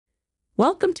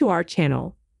Welcome to our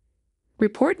channel.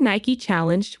 Report Nike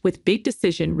challenged with big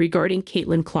decision regarding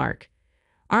Caitlin Clark.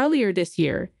 Earlier this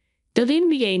year,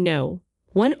 WNBA No.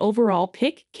 1 overall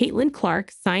pick Caitlin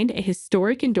Clark signed a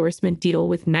historic endorsement deal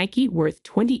with Nike worth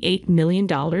 $28 million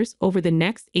over the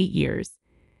next 8 years.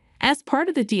 As part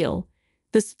of the deal,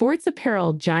 the sports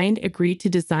apparel giant agreed to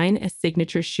design a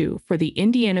signature shoe for the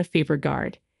Indiana Fever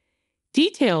Guard.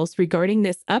 Details regarding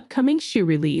this upcoming shoe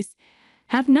release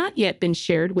have not yet been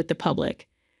shared with the public.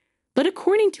 But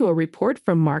according to a report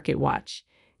from MarketWatch,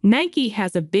 Nike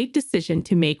has a big decision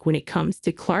to make when it comes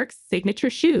to Clark's signature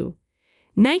shoe.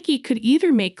 Nike could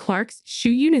either make Clark's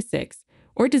shoe unisex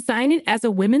or design it as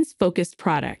a women's-focused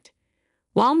product.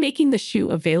 While making the shoe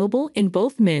available in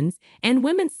both men's and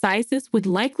women's sizes would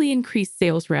likely increase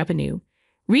sales revenue,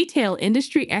 retail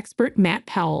industry expert Matt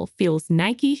Powell feels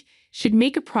Nike should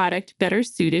make a product better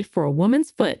suited for a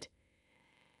woman's foot.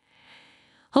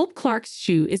 Hope Clark's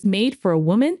shoe is made for a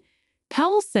woman,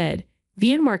 Powell said,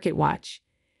 via MarketWatch.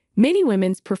 Many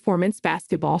women's performance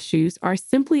basketball shoes are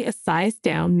simply a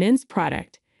size-down men's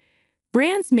product.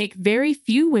 Brands make very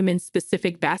few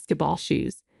women's-specific basketball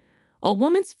shoes. A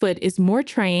woman's foot is more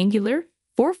triangular,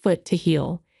 forefoot to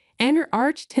heel, and her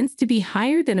arch tends to be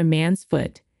higher than a man's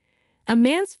foot. A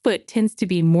man's foot tends to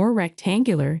be more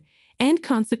rectangular, and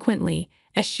consequently,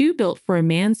 a shoe built for a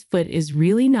man's foot is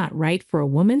really not right for a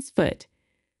woman's foot.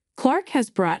 Clark has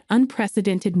brought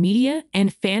unprecedented media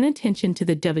and fan attention to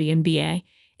the WNBA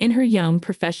in her young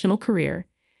professional career.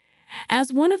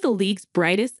 As one of the league's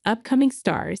brightest upcoming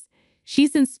stars,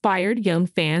 she's inspired young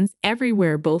fans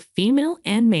everywhere, both female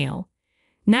and male.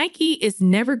 Nike is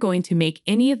never going to make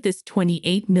any of this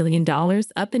 $28 million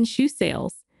up in shoe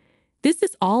sales. This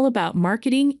is all about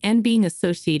marketing and being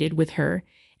associated with her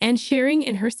and sharing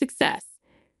in her success.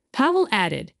 Powell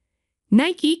added,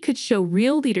 Nike could show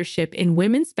real leadership in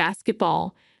women's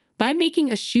basketball by making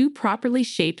a shoe properly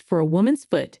shaped for a woman's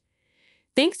foot.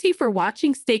 Thanks you for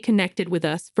watching. Stay connected with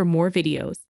us for more videos.